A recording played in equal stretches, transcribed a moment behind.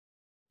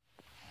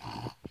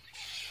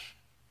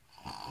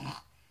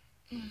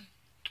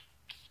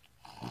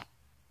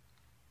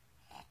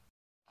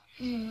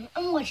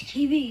watch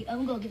TV.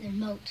 I'm gonna get the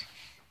remote.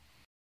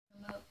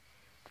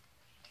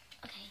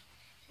 Okay,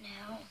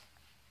 now.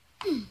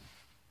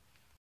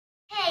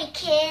 Hey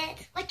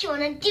kids, what you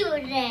wanna do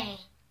today?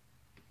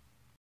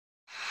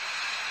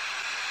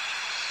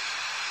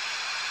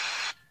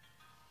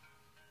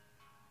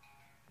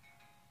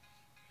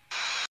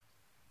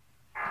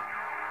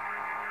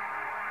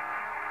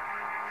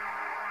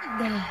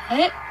 The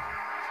heck?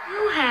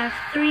 You have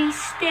 3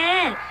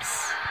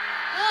 steps.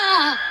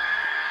 Ah!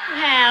 You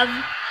have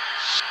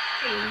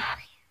 3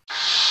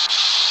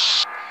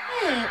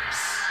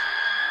 steps.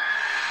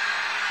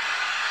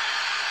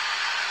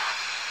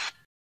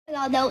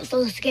 Oh, that was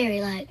so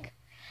scary. Like,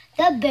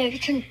 that bear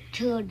turned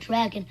to a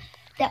dragon.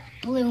 That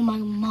blew my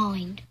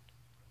mind.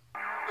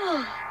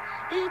 Oh,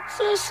 it's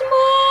a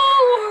small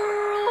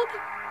world.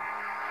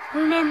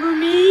 Remember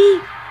me?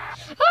 Yeah,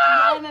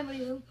 I Ah! remember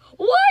you.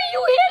 Why are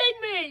you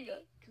hitting me?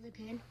 Because I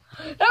can.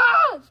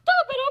 Ah!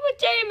 Stop it! I'm a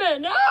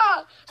demon!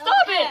 Ah!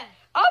 Stop Okay. it!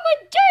 I'm a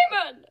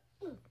demon!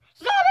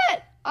 Stop it!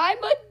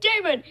 I'm a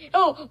demon!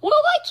 Oh,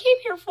 well, I came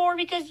here for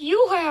because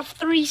you have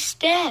 3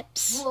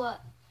 steps.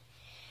 What?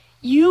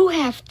 You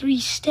have 3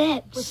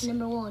 steps. What's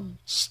number 1?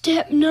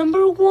 Step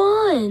number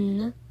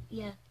 1.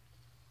 Yeah.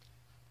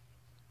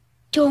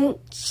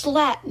 Don't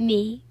slap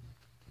me.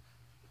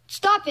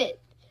 Stop it!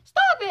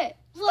 Stop it!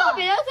 Stop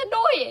Why? it! That's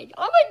annoying!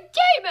 I'm a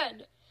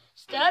demon!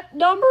 Step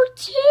number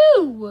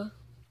 2.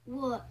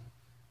 What?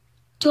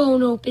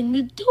 Don't open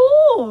the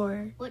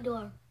door. What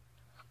door?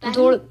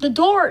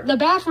 The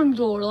bathroom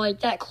door,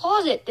 like that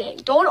closet thing.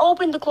 Don't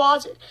open the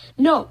closet.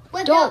 No,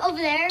 What, don't. over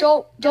there?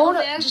 Don't, Over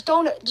there? just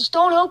don't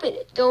open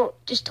it.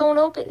 Just don't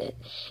open it.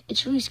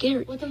 It's really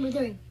scary. What's number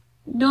 3?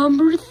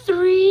 Number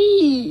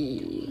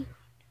 3.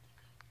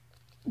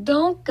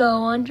 Don't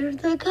go under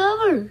the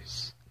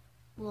covers.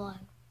 Why?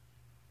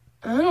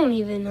 I don't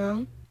even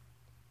know.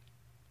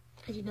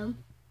 Because you're dumb.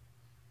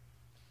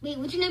 Wait,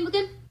 what's your name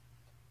again?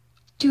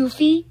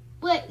 Doofy.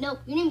 Wait, no,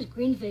 your name is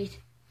Greenface.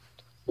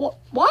 Why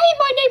is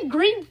my name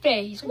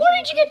Greenface? Where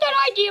did you get that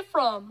idea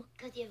from?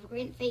 Because you have a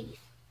green face.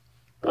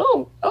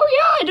 Oh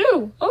yeah, I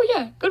do. Oh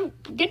yeah,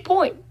 good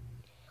point.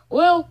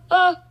 Well,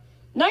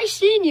 nice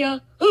seeing ya.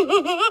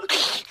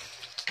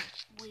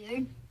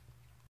 Weird.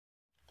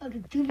 Oh, the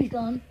Doofy's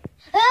gone.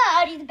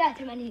 Ah, I need the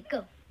bathroom. I need to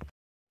go.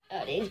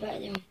 Oh, there's the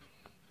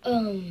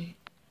bathroom.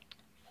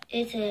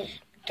 It says,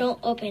 don't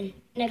open.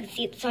 And I can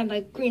see it signed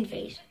by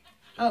Greenface.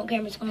 I don't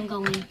care what's going to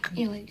go in.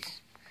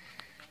 Anyways.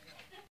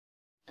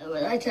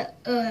 Well, I tell,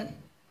 Ah!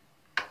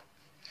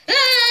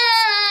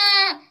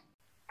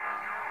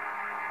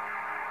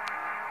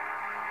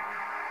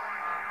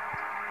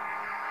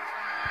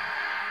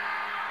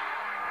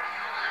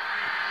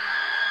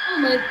 Oh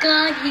my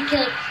god, he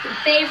killed the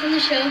babe from the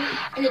show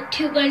and the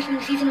 2 guys from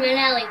the season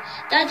finale.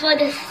 That's why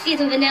the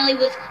season finale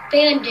was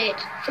banned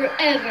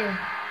forever.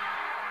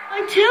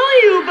 I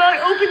tell you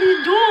about opening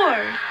the door.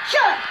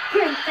 Shut up,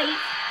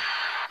 Greenface.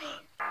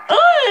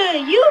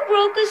 Oh, you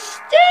broke a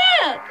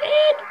step.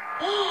 And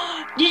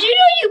did you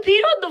know you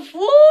peed on the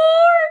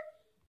floor?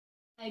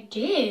 I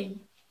did.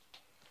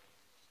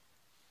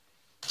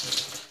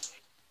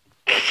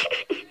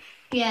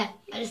 Yeah,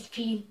 I just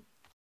peed.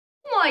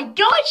 Oh my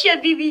God,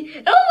 Chef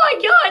BB. Oh my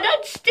God,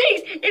 that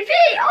stinks. It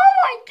pee. Oh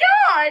my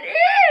God.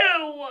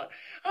 Ew.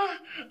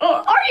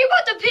 Are you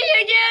about to pee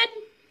again?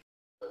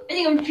 I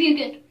think I'm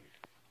puking.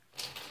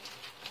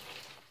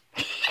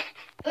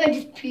 I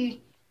just peed.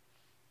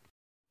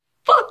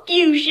 Fuck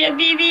you, Chef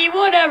BB.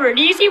 Whatever.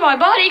 Do you see my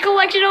body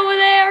collection over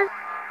there?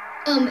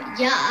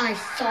 Yeah, I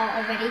saw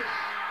already.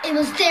 It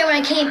was there when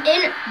I came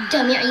in.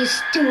 Dummy, are you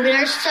stupid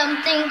or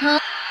something, huh?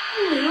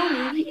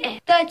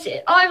 That's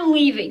it. I'm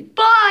leaving.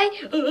 Bye.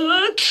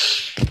 I'm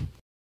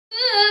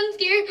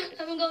scared.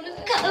 I'm going to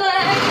the color.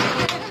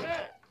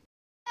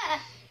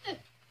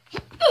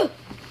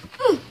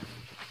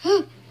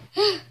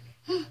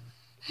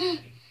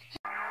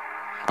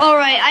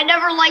 Alright, I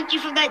never liked you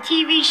from that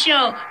TV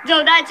show.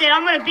 So that's it.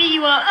 I'm gonna beat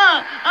you up.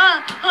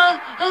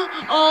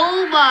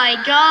 Oh my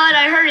God,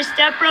 I heard a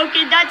step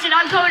broken. That's it.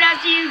 I'm coming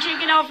after you,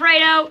 Chicken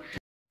Alfredo.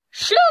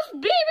 Chef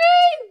BB!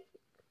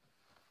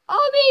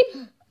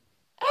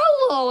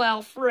 Hello,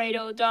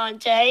 Alfredo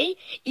Dante.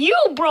 You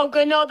broke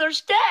another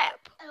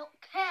step. I don't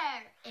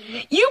care.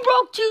 You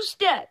broke 2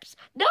 steps.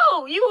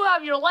 No, you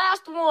have your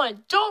last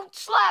one. Don't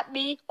slap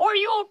me or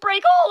you'll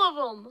break all of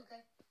them.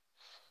 Okay.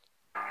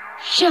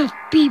 Chef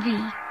BB,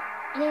 I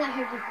think I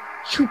heard you.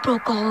 you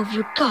broke all of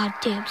your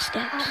goddamn I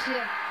steps. don't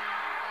care.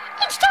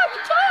 It's time to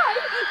die!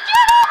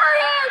 Get over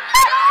here!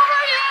 Get over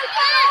here!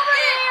 Get over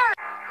here!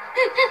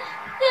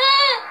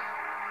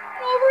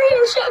 Get over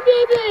here, Chef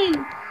BB!